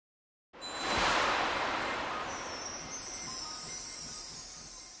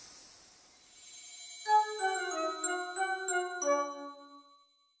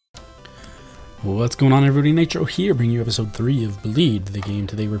What's going on, everybody? Nitro here, bringing you episode 3 of Bleed, the game.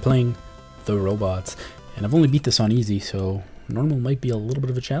 Today we're playing The Robots, and I've only beat this on easy, so normal might be a little bit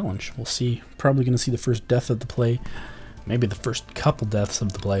of a challenge. We'll see. Probably going to see the first death of the play, maybe the first couple deaths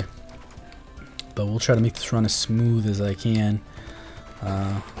of the play, but we'll try to make this run as smooth as I can.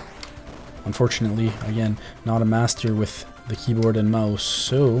 Unfortunately, again, not a master with the keyboard and mouse,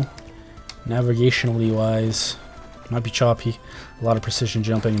 so navigationally wise, might be choppy. A lot of precision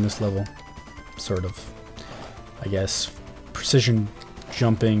jumping in this level. Sort of, I guess, precision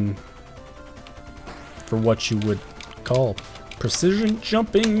jumping for what you would call precision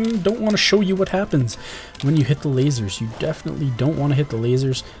jumping. Don't want to show you what happens when you hit the lasers. You definitely don't want to hit the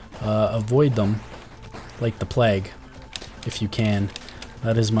lasers. Avoid them like the plague if you can.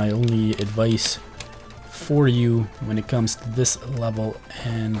 That is my only advice for you when it comes to this level,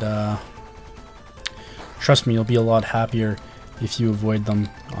 and trust me, you'll be a lot happier if you avoid them.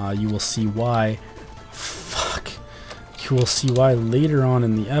 You will see why. You will see why later on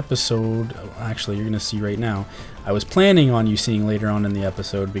in the episode. Actually, you're going to see right now. I was planning on you seeing later on in the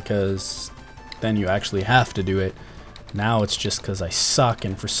episode, because then you actually have to do it. Now it's just because I suck,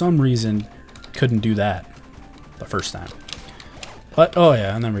 and for some reason couldn't do that the first time. But, oh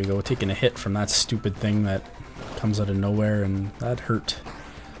yeah, and there we go. Taking a hit from that stupid thing that comes out of nowhere, and that hurt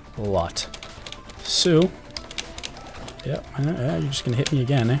a lot. So, yeah, you're just gonna hit me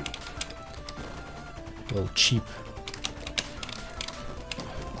again, eh? A little cheap.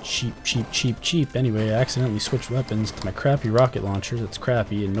 Cheap. Anyway, I accidentally switched weapons to my crappy rocket launcher. That's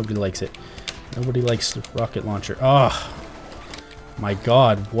crappy, and nobody likes it. Nobody likes the rocket launcher. Oh, my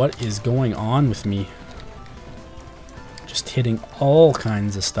God, what is going on with me? Just hitting all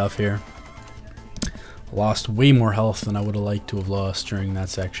kinds of stuff here. Lost way more health than I would have liked to have lost during that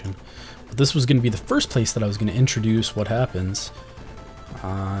section. But this was going to be the first place that I was going to introduce what happens.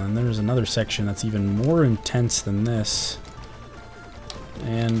 And there's another section that's even more intense than this.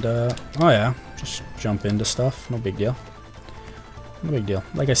 And, oh yeah, just jump into stuff. No big deal. No big deal.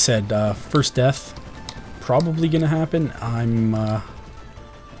 Like I said, first death probably going to happen. I'm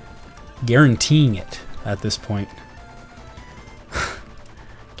guaranteeing it at this point.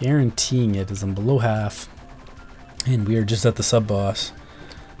 Guaranteeing it, as I'm below half. And we are just at the sub-boss,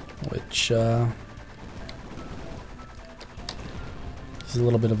 which he's a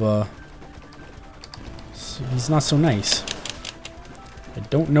little bit of a... he's not so nice. I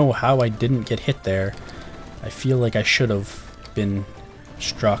don't know how I didn't get hit there. I feel like I should have been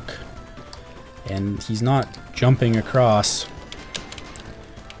struck. And he's not jumping across,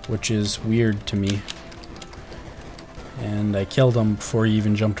 which is weird to me. And I killed him before he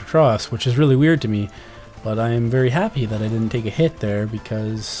even jumped across, which is really weird to me. But I am very happy that I didn't take a hit there,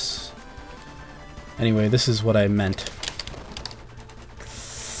 because... anyway, this is what I meant.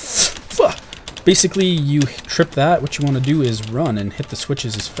 Basically, you trip that. What you want to do is run and hit the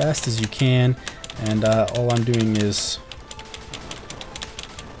switches as fast as you can. And all I'm doing is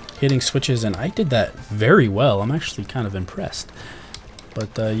hitting switches, and I did that very well. I'm actually kind of impressed.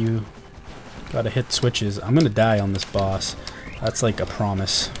 But you gotta hit switches. I'm gonna die on this boss. That's like a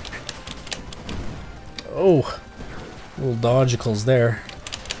promise. Oh, little dodgicles there.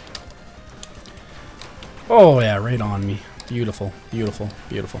 Oh yeah, right on me. Beautiful, beautiful,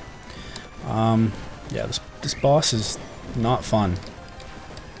 beautiful. Yeah, this boss is not fun.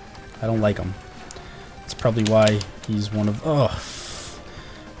 I don't like him. That's probably why he's one of... oh,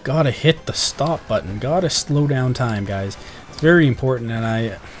 gotta hit the stop button. Gotta slow down time, guys. It's very important, and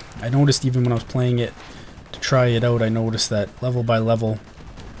I noticed even when I was playing it to try it out, I noticed that level by level,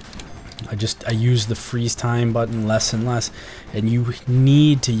 I use the freeze time button less and less, and you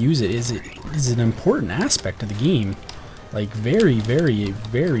need to use it. It is an important aspect of the game, like very, very,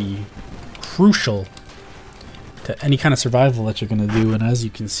 very crucial to any kind of survival that you're gonna do. And as you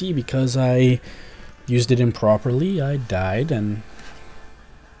can see, because I used it improperly, I died, and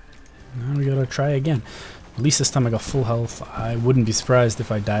now we gotta try again. At least this time I got full health. I wouldn't be surprised if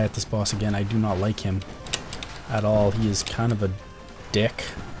I die at this boss again. I do not like him at all. He is kind of a dick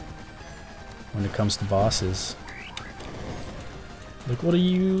when it comes to bosses. Like, what are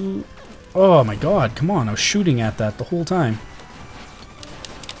you... oh my God, come on. I was shooting at that the whole time.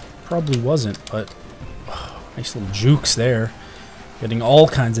 Probably wasn't, but... oh, nice little jukes there. Getting all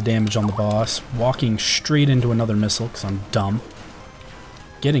kinds of damage on the boss. Walking straight into another missile because I'm dumb.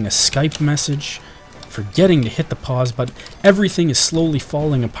 Getting a Skype message. Forgetting to hit the pause button. Everything is slowly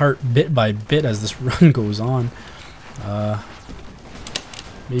falling apart bit by bit as this run goes on.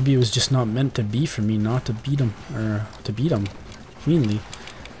 Maybe it was just not meant to be for me not to beat him, or to beat him cleanly.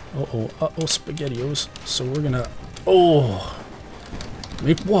 Uh-oh, SpaghettiOs. So we're gonna... oh!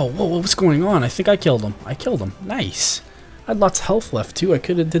 Whoa, whoa, what's going on? I think I killed him. I killed him. Nice. I had lots of health left too. I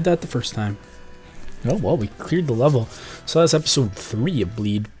could have did that the first time. Oh, well, we cleared the level. So that's episode 3 of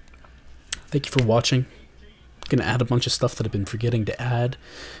Bleed. Thank you for watching. Gonna add a bunch of stuff that I've been forgetting to add.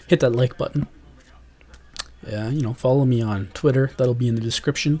 Hit that like button. Yeah, you know, follow me on Twitter. That'll be in the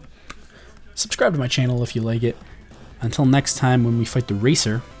description. Subscribe to my channel if you like it. Until next time when we fight the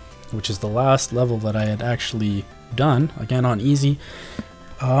Racer, which is the last level that I had actually done, again on easy.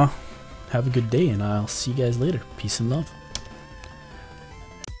 Have a good day, and I'll see you guys later. Peace and love.